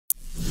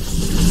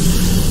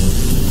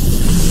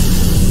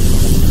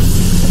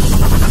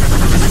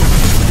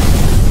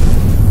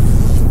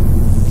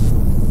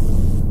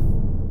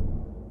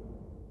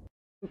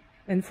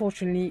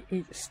unfortunately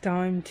it's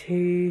time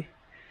to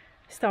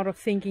start off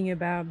thinking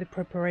about the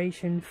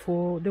preparation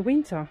for the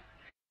winter.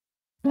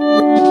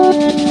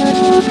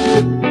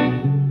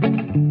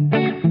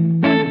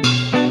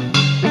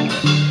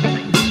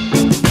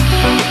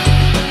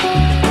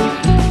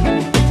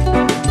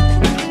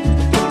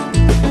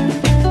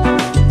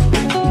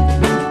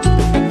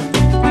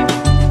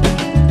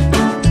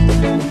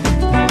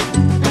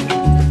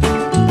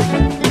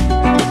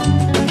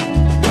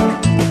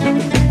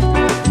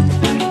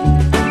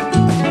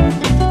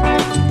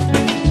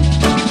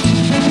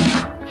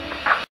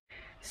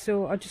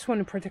 So I just want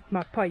to protect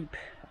my pipe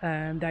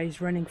that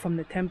is running from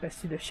the Tempest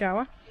to the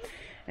shower,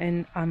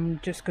 and I'm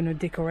just going to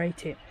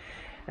decorate it.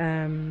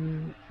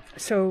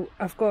 So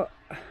I've got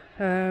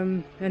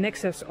an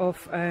excess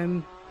of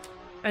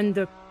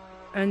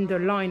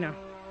underliner.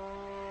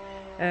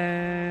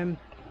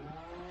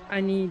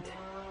 I need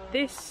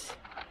this.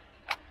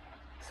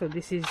 So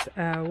this is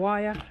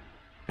wire,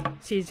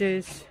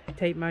 scissors,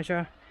 tape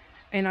measure,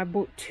 and I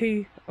bought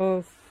 2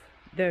 of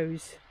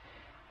those.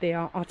 They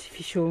are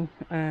artificial,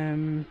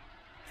 don't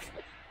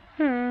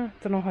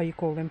know how you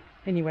call them,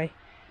 anyway,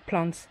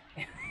 plants.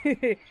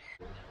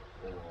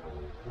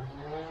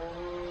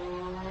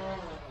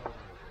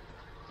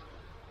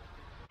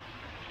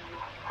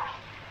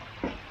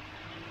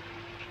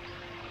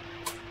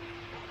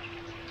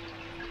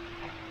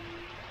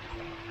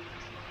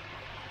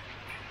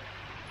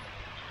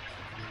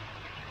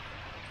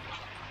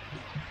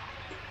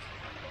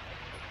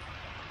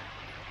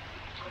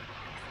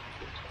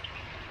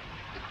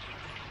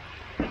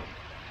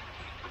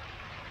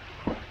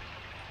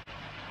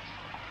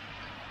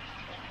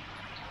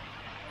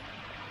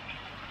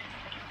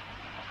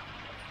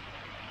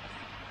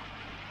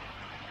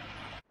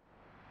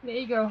 There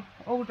you go,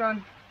 all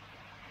done.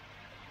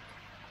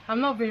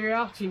 I'm not very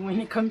arty when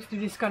it comes to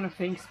this kind of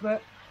things,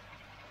 but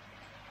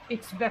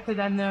it's better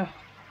than the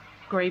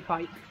grey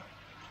pipe.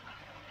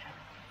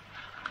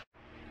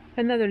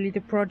 Another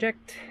little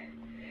project.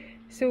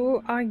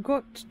 So I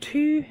got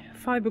 2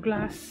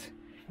 fiberglass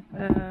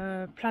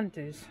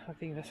planters, I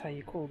think that's how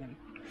you call them.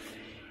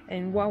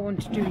 And what I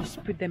want to do is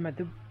put them at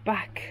the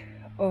back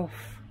of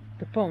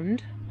the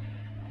pond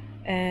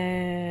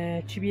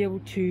to be able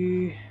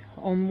to,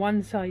 on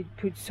one side,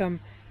 put some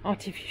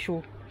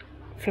artificial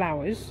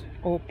flowers,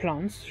 or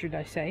plants should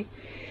I say,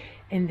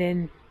 and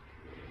then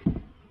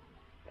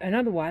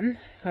another one,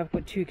 I've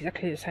got 2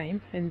 exactly the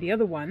same, and the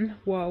other one,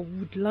 what I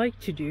would like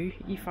to do,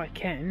 if I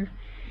can,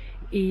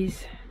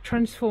 is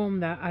transform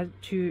that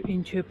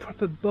into a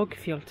proper bog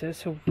filter,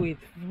 so with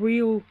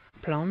real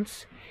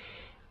plants,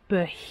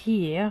 but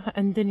here,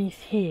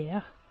 underneath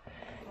here,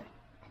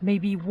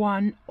 maybe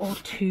 1 or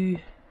 2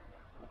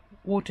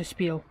 water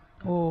spill,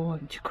 or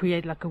to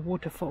create like a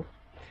waterfall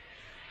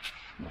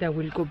that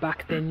will go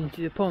back then into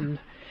the pond.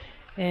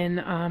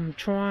 And I'm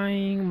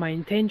trying, my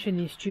intention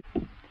is to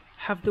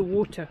have the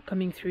water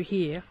coming through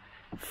here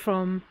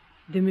from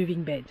the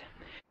moving bed,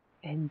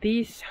 and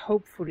this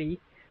hopefully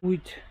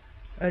would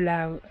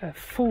allow a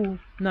full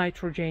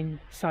nitrogen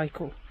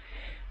cycle.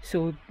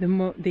 So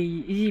the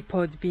easy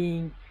pod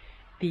being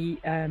the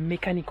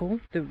mechanical,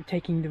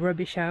 taking the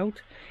rubbish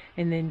out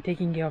and then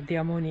taking care of the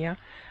ammonia,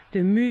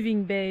 the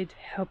moving bed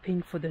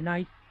helping for the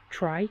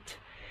nitrite,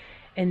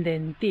 and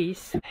then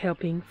this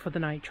helping for the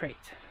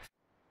nitrate.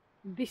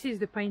 This is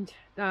the paint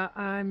that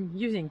I'm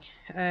using.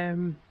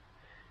 So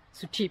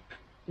cheap,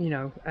 you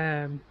know,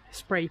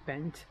 spray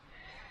paint.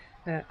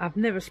 I've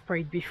never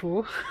sprayed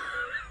before.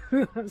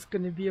 That's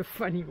going to be a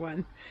funny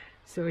one.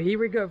 So here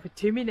we go for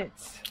 2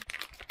 minutes.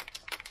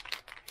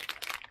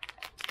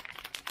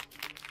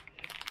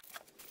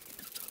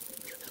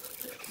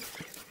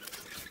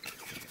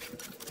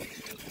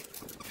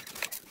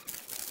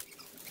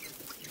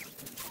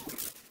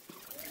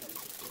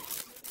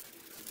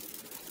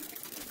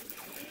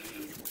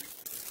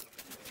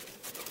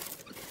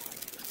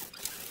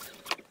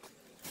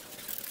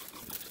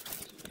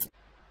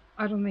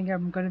 I don't think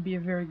I'm going to be a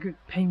very good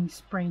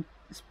spray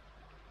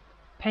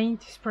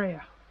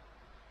painter.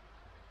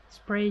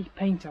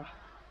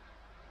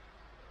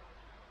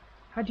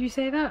 How do you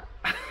say that?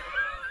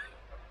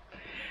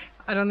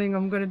 I don't think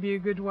I'm going to be a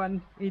good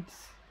one.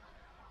 It's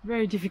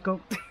very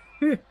difficult.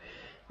 So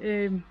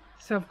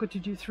I've got to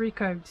do 3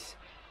 coats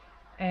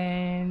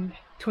and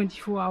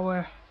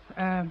 24-hour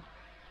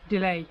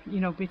delay,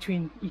 you know,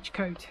 between each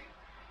coat.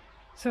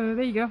 So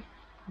there you go.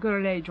 Got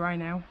to let it dry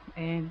now,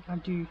 and I'll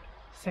do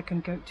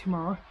 2nd coat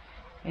tomorrow,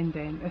 and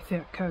then a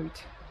 3rd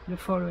coat the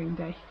following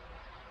day,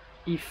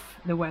 if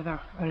the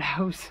weather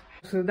allows.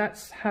 So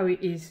that's how it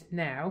is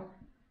now.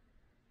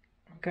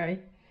 Okay,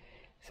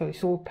 so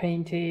it's all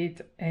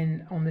painted,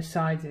 and on the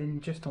sides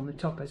and just on the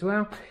top as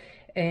well.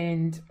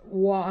 And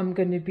what I'm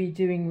going to be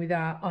doing with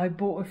that, I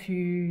bought a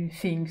few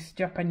things,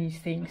 Japanese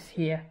things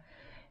here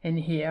and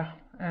here.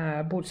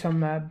 I bought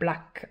some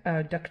black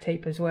duct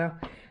tape as well.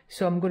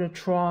 So I'm going to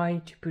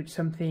try to put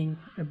something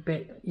a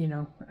bit, you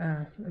know,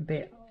 a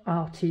bit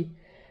arty,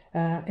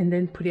 and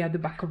then put it at the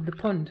back of the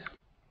pond.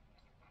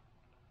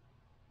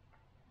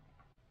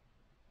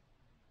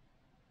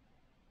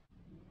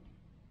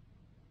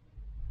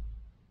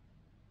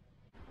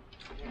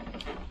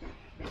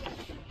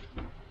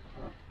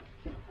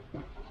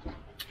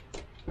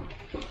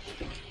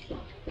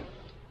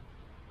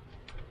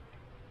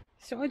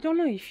 So I don't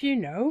know if you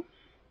know,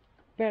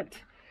 but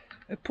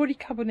a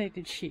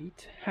polycarbonated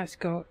sheet has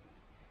got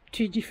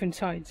two different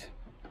sides.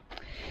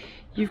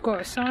 You've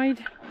got a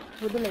side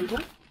with the label,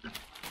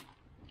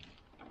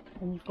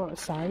 and you've got a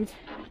side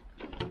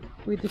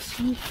with the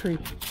see-through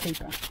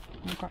paper.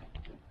 Okay.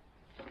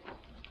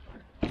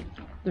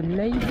 The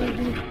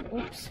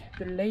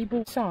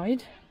label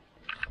side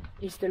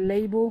is the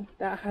label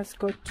that has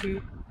got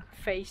to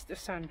face the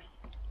sun.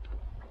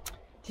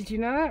 Did you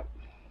know that?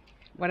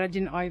 Well, I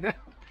didn't either.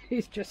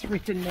 It's just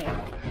written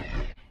there.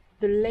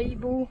 The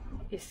label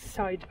is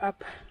side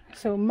up,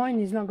 so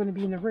mine is not going to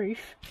be in the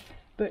roof,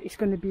 but it's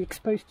going to be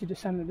exposed to the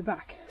sun at the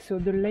back. So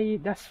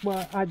that's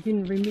why I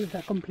didn't remove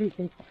that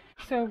completely.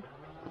 So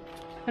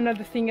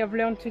another thing I've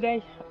learned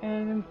today,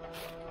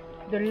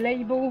 the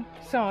label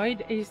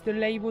side is the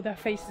label that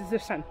faces the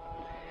sun.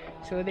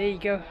 So there you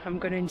go, I'm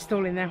going to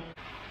install it now.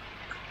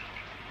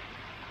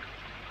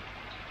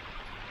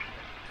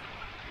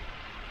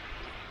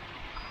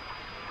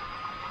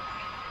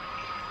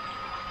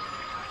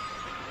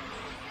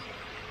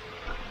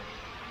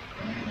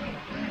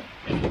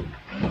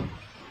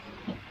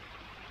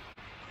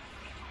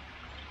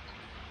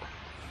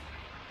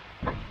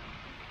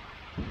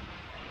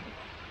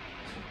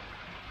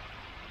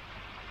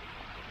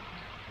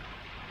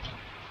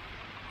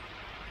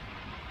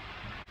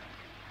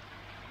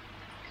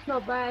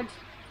 Not bad.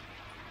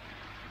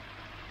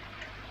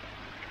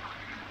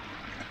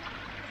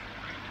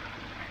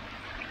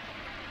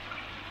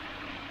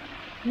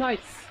 Nice.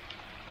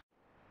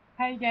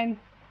 Hi again.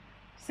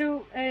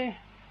 So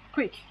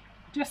quick,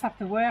 just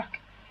after work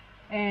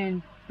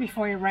and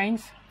before it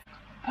rains,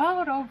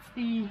 part of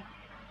the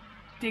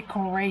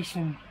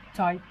decoration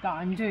type that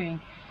I'm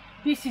doing,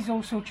 this is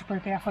also to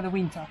prepare for the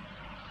winter.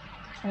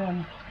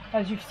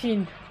 As you've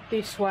seen,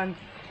 this one,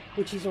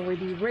 which is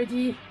already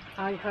ready,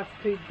 I have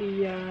put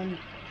the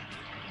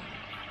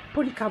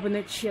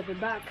polycarbonate sheet at the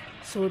back,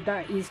 so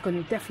that is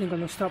definitely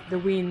going to stop the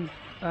wind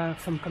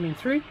from coming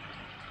through.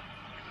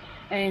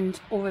 And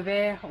over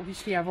there,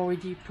 obviously I've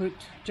already put,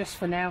 just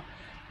for now,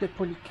 the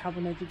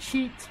polycarbonated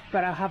sheet,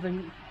 but I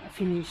haven't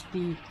finished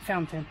the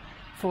fountain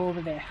for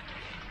over there.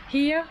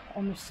 Here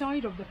on the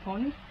side of the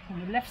pond,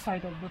 on the left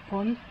side of the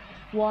pond,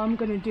 what I'm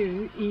going to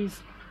do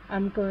is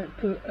I'm going to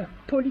put a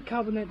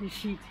polycarbonated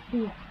sheet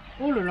here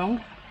all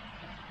along.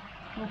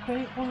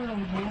 Okay, all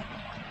along here,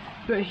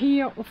 but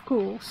here of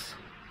course,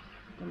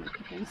 I don't know if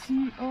you can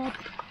see,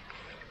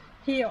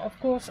 here of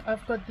course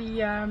I've got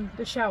the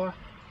shower.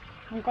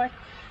 Okay,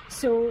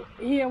 so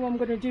here what I'm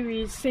going to do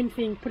is same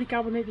thing,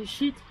 polycarbonated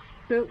sheet,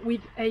 but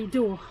with a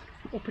door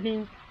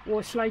opening or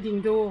a sliding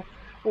door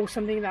or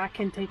something that I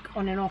can take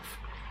on and off,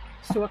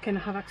 so I can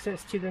have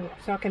access to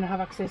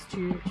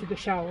the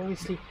shower,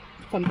 obviously,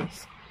 from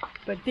this.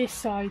 But this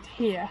side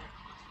here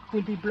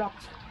will be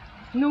blocked,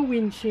 no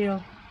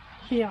windshield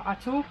here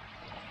at all.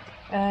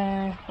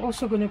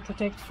 Also going to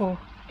protect for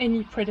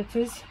any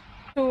predators.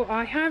 So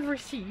I have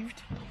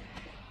received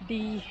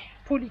the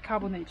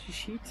polycarbonate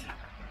sheet.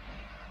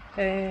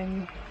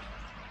 I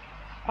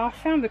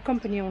found the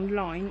company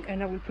online,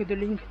 and I will put the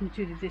link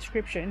into the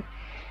description.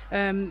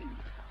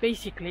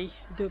 Basically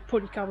the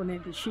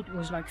polycarbonate sheet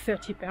was like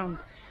 £30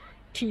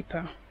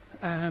 cheaper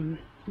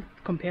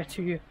compared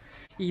to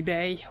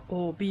eBay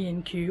or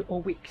B&Q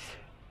or Wix.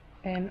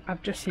 And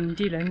I've just seen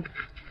Dylan,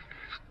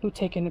 who's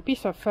taken a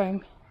piece of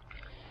foam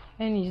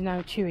and he's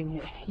now chewing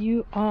it.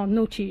 You are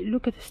naughty.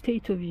 Look at the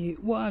state of you.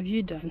 What have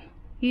you done?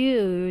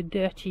 You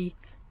dirty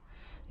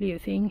little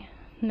thing.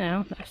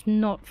 No, that's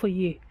not for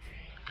you.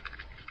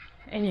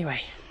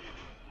 Anyway,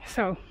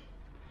 so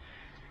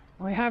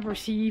I have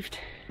received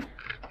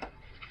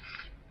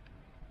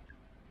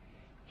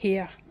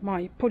here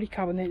my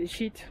polycarbonated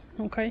sheet.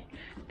 Okay,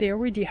 they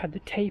already had the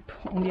tape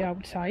on the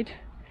outside,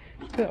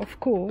 but of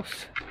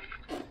course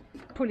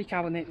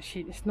polycarbonate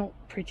sheet is not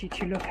pretty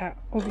to look at,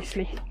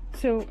 obviously.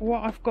 So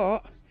what I've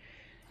got,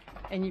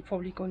 and you're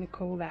probably going to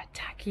call that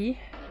tacky,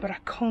 but I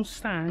can't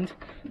stand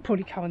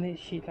polycarbonate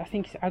sheet. I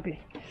think it's ugly.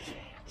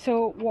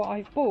 So what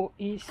I've bought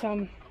is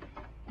some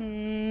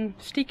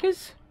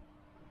stickers.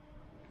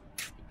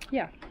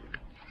 Yeah,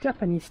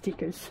 Japanese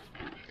stickers.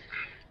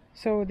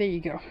 So there you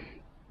go.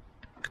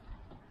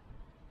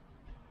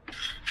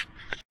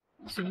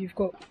 So you've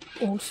got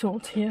all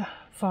sorts here,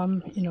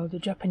 from, you know, the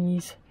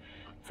Japanese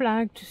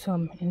flag to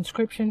some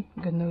inscription.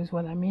 God knows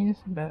what that means,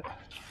 but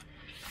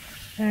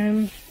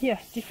yeah,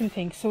 different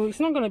things. So it's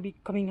not going to be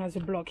coming as a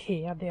block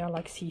here. They are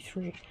like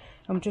see-through.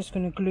 I'm just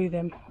going to glue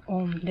them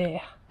on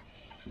there,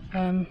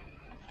 and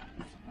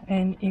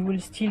it will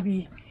still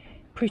be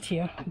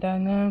prettier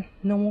than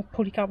normal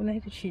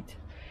polycarbonated sheet.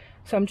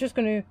 So I'm just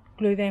going to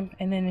glue them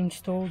and then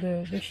install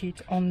the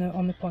sheet on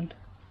the pond.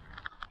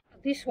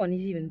 This one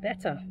is even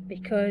better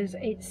because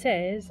it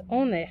says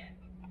on there,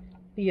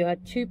 you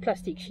had two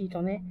plastic sheets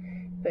on it,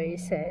 but it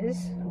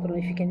says, I don't know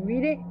if you can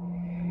read it,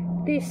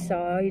 this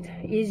side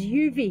is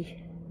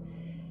UV,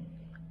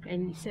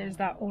 and it says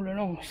that all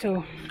along.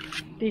 So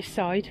this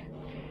side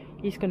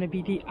is going to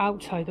be the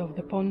outside of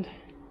the pond,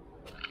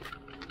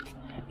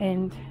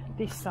 and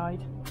this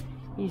side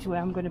is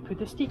where I'm going to put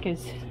the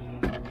stickers.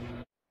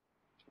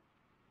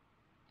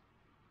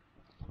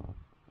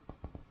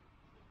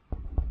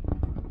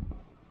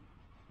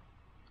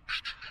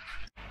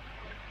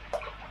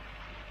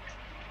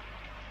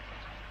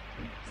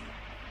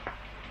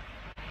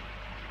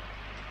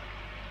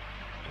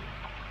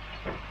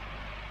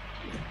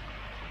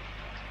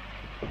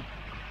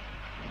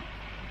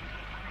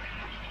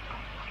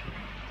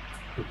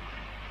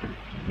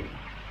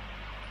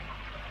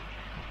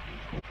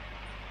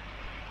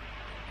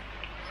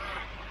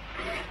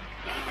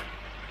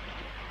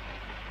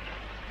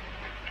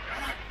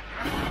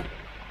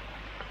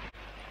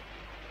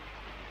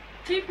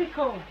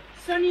 Typical,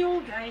 sunny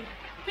all day,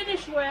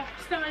 finish work,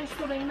 start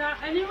installing that,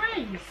 and it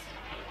rains.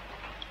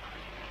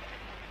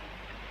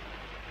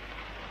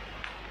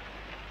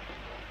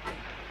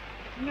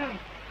 No.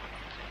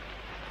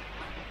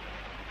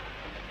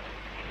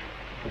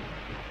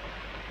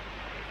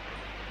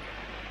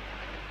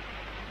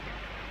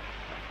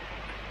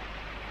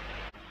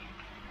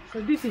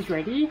 So this is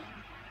ready,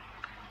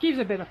 gives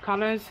a bit of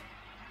colours,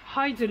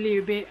 hides a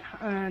little bit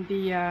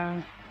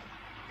the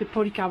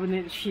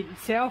polycarbonate sheet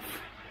itself.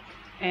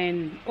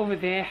 And over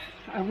there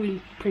I will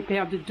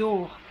prepare the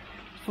door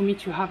for me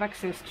to have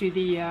access to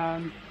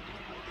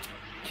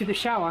the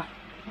shower.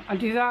 I'll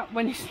do that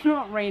when it's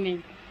not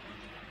raining.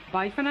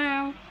 Bye for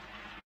now.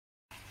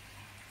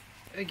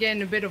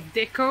 Again, a bit of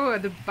deco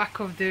at the back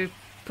of the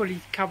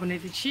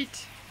polycarbonated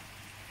sheet.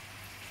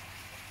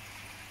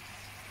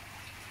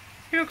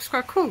 It looks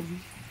quite cool.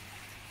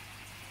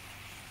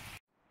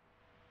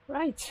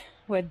 Right,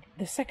 well,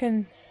 the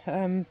second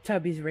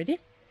tub is ready.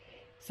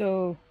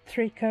 So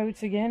 3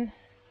 coats again.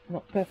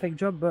 Not perfect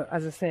job, but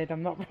as I said,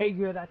 I'm not very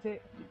good at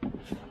it.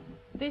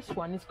 This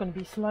one is going to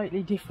be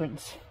slightly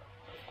different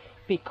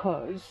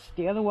because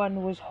the other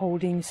one was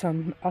holding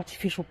some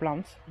artificial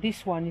plants.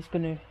 This one is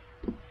going to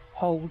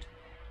hold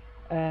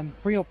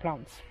real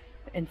plants,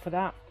 and for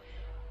that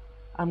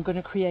I'm going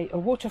to create a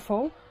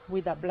waterfall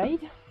with that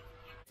blade.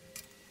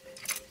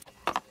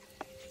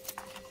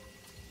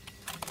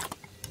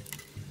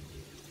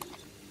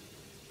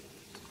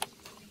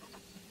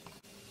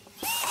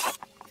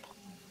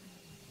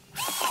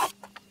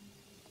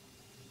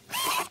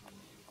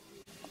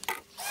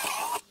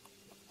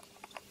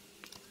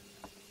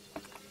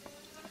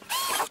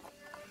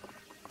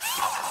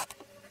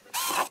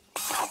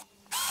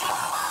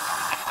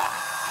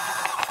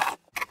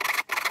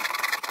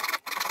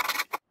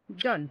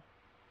 Done.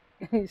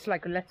 It's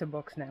like a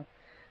letterbox now.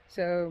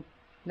 So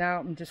now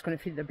I'm just going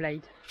to fit the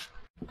blade.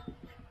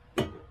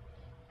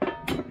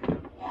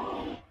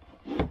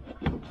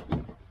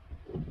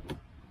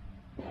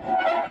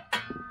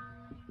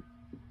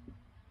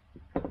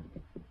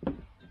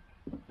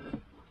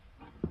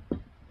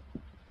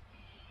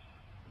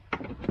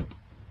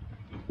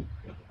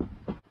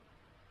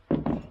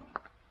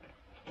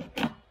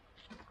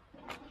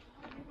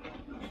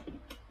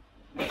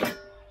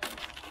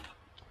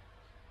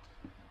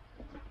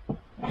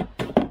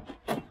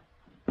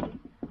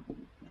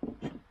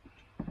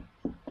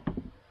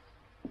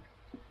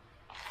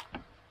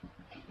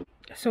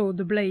 So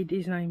the blade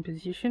is now in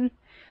position,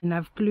 and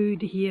I've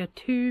glued here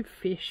 2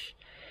 fish,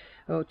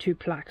 or 2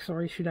 plaques,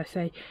 sorry, should I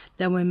say,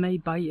 that were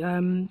made by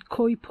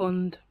koi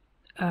pond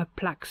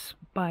plaques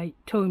by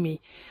Tommy.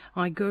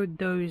 I got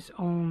those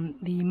on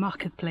the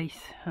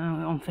marketplace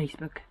on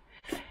Facebook.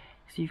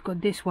 So you've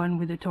got this one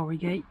with the Torii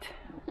gate,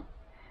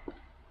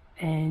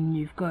 and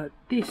you've got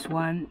this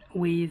one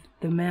with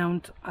the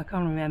mount, I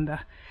can't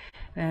remember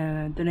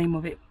the name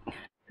of it.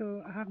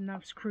 So I have now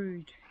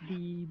screwed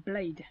the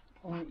blade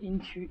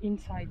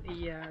inside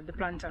the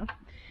planter,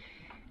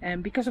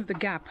 and because of the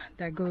gap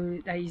that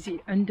is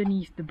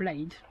underneath the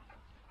blade,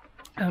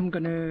 I'm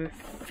gonna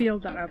fill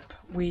that up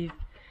with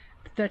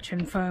touch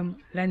and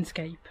foam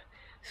landscape.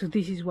 So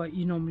this is what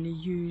you normally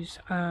use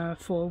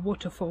for a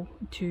waterfall,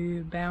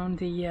 to bound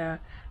the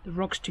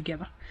rocks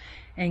together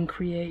and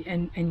create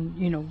and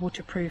you know,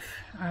 waterproof,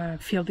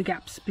 fill the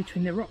gaps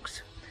between the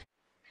rocks.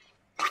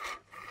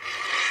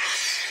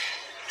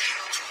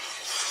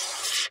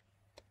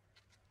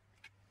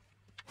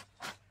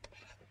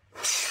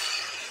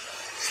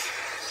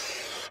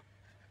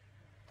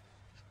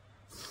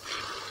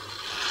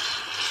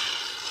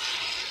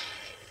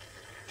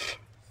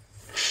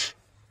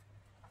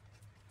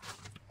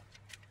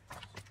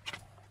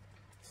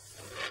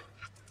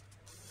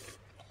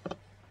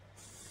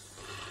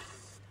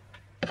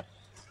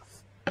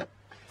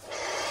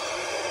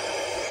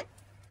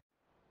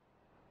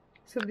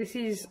 So this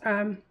is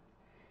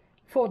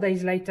 4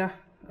 days later.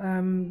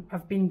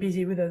 I've been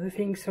busy with other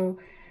things, so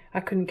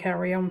I couldn't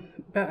carry on,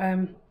 but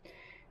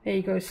there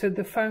you go. So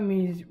the foam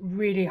is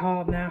really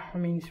hard now. I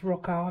mean, it's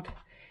rock hard.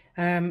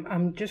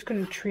 I'm just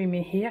going to trim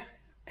it here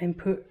and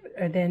put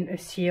then a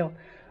seal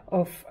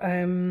of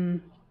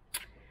CT1.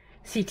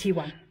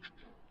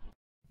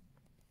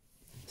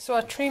 So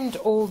I trimmed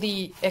all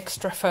the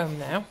extra foam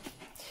now,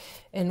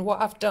 and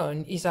what I've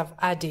done is I've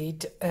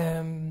added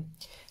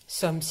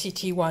some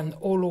CT1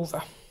 all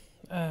over,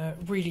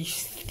 really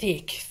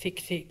thick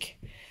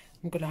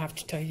I'm gonna have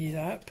to tidy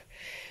that up.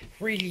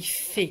 Really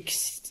thick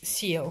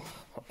seal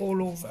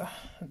all over.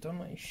 I don't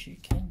know if you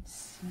can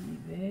see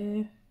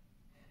there.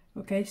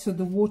 Okay, so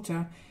the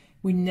water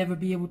will never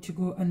be able to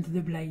go under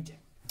the blade.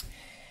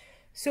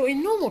 So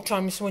in normal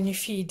times, when you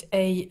fit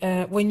a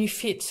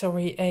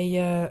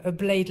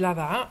blade like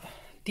that,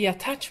 the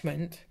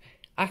attachment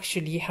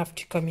actually have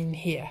to come in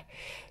here.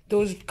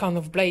 Those kind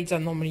of blades are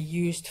normally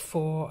used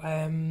for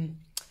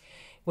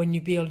when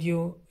you build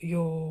your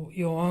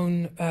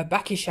own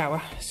backy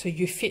shower. So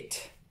you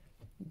fit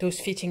those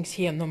fittings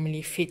here,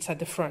 normally fits at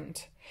the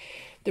front.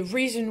 The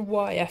reason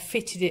why I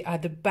fitted it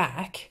at the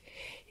back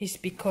is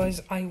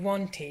because I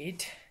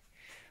wanted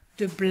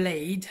the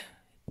blade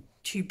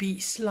to be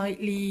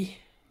slightly,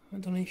 I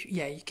don't know if,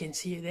 yeah, you can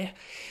see it there.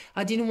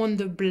 I didn't want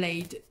the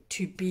blade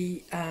to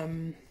be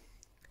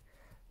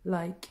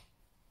like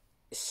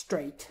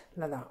straight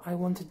like that. I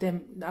wanted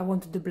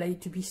the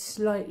blade to be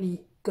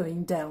slightly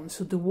going down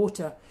so the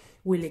water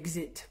will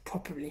exit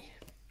properly.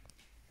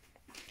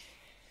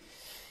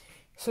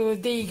 So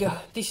there you go,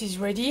 this is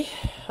ready.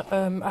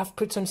 I've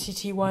put some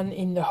CT1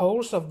 in the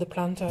holes of the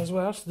planter as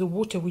well, so the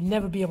water will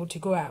never be able to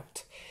go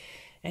out.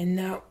 And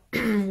now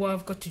what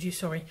I've got to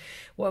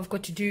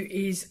do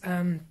is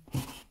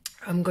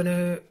I'm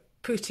gonna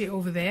put it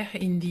over there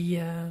in the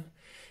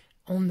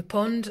on the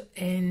pond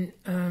and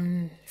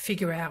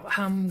figure out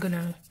how I'm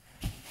gonna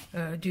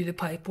do the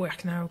pipe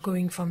work now,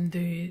 going from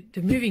the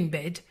moving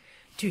bed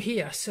to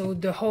here. So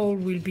the hole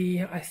will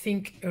be, I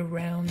think,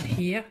 around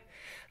here.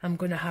 I'm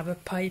gonna have a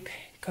pipe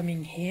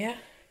coming here,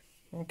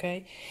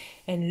 okay,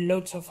 and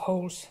loads of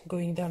holes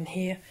going down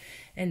here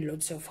and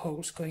loads of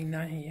holes going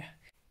down here.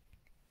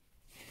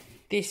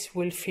 This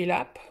will fill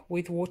up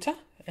with water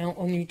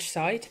on each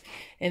side,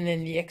 and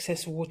then the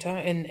excess water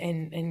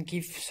and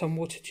give some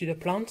water to the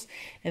plants,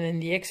 and then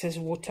the excess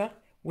water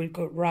will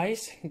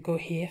rise, go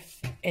here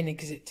and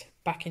exit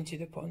back into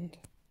the pond.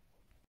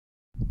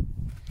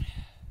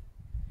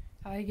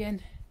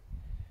 Again,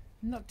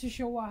 not too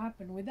sure what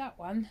happened with that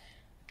one,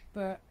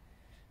 but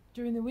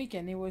during the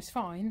weekend it was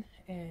fine,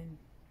 and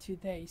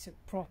today's a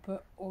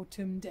proper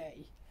autumn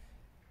day.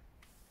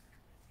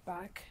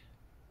 Back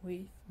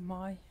with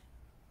my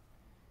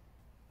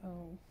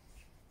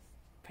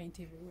paint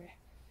everywhere.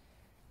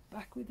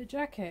 Back with the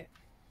jacket.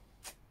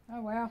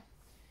 Oh well.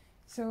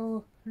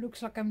 So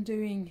looks like I'm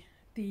doing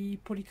the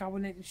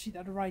polycarbonate sheet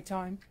at the right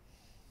time.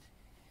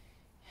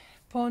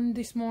 Pond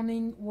this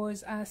morning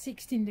was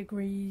 16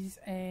 degrees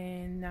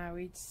and now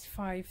it's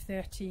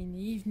 5:30 in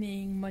the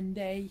evening,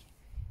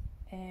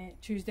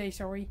 Tuesday,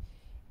 sorry,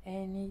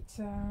 and it's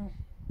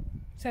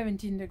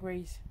 17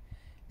 degrees.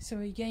 So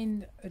he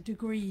gained a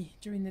degree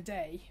during the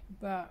day,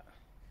 but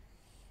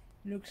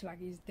looks like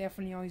he's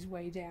definitely on his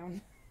way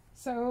down.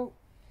 So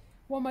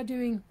what am I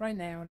doing right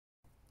now?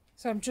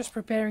 So I'm just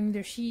preparing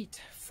the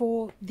sheet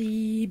for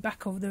the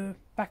back of the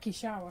backy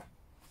shower.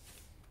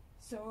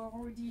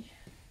 So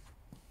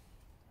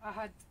I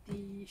had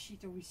the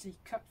sheet obviously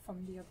cut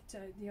from the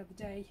other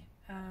day,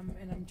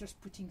 and I'm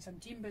just putting some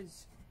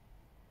timbers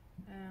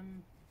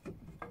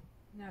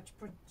now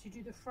to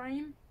do the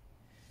frame.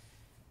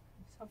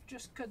 So I've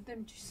just cut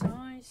them to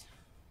size.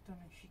 Don't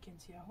know if you can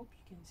see. I hope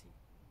you can see.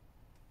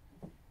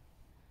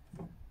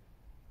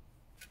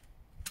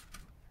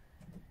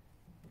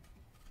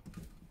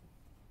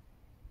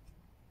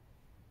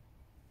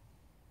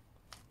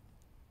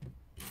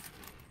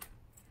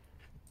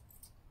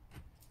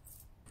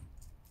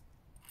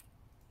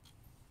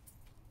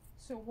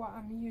 So what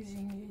I'm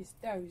using is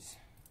those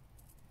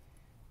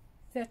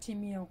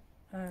 30mm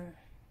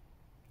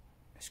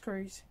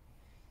screws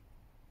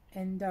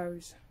and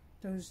those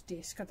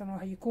discs. I don't know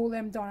how you call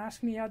them, don't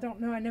ask me, I don't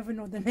know, I never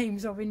know the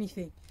names of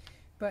anything,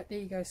 but there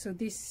you go. So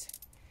this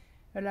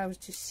allows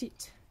to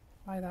sit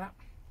like that,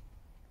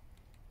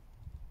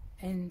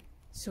 and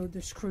so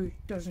the screw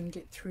doesn't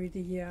get through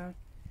the and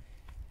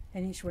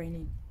it's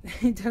raining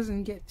it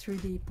doesn't get through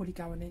the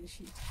polycarbonate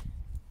sheet.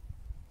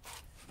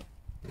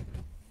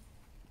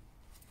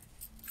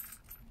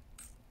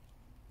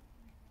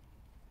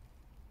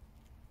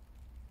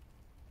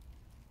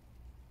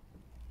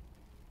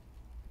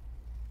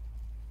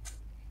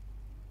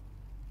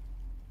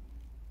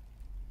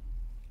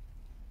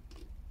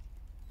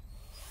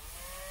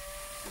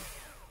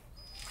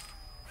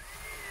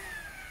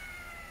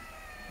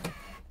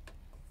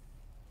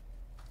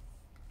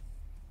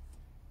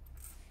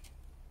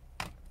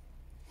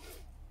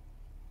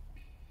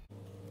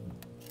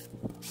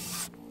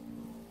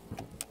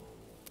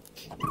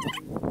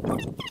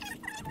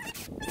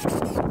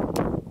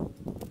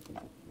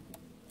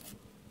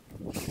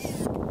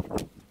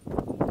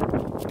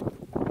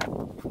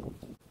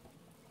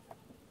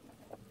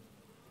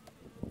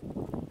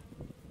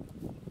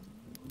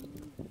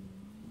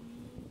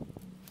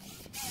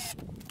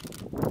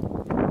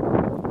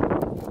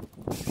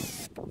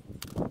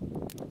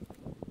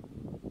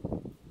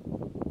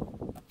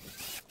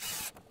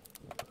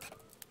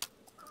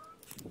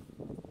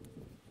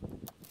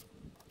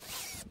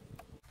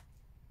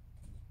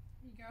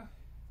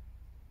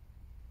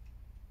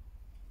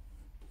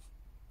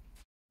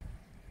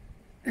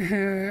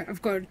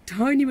 I've got a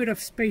tiny bit of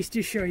space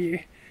to show you,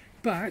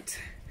 but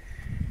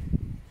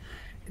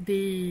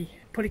the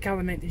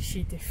polycarbonate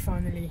sheet is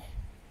finally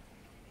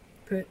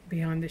put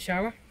behind the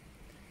shower.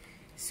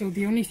 So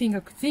the only thing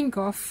I could think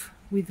of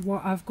with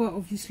what I've got,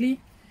 obviously,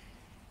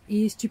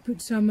 is to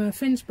put some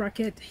fence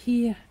bracket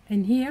here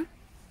and here,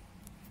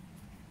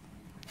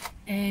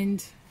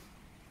 and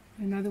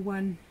another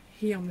one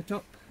here on the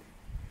top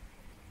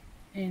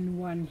and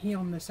one here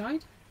on the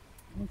side.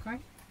 Okay,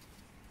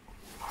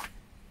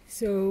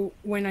 so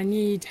when I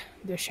need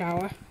the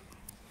shower,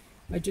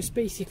 I just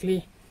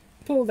basically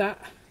pull that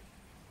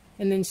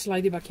and then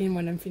slide it back in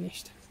when I'm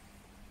finished,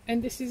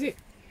 and this is it.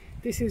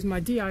 This is my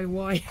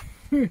DIY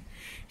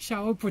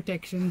shower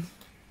protection.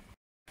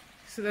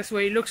 So that's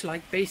what it looks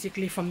like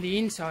basically from the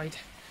inside.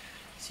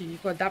 So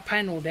you've got that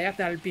panel there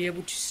that'll be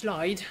able to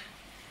slide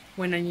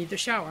when I need the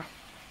shower.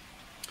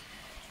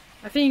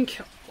 I think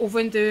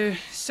over the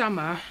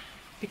summer,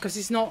 because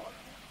it's not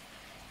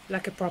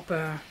like a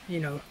proper, you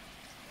know,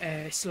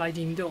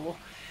 sliding door,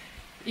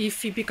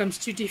 if it becomes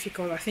too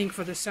difficult, I think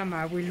for the summer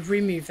I will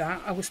remove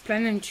that. I was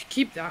planning to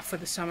keep that for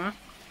the summer,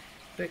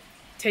 but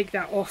take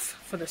that off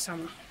for the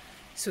summer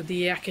so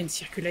the air can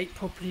circulate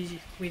properly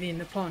within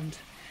the pond.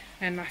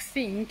 And I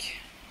think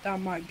that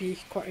might be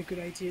quite a good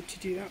idea to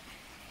do that.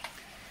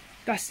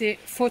 That's it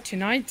for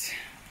tonight,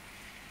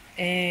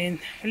 and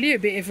a little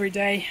bit every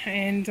day,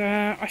 and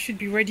I should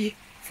be ready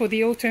for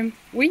the autumn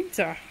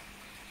winter.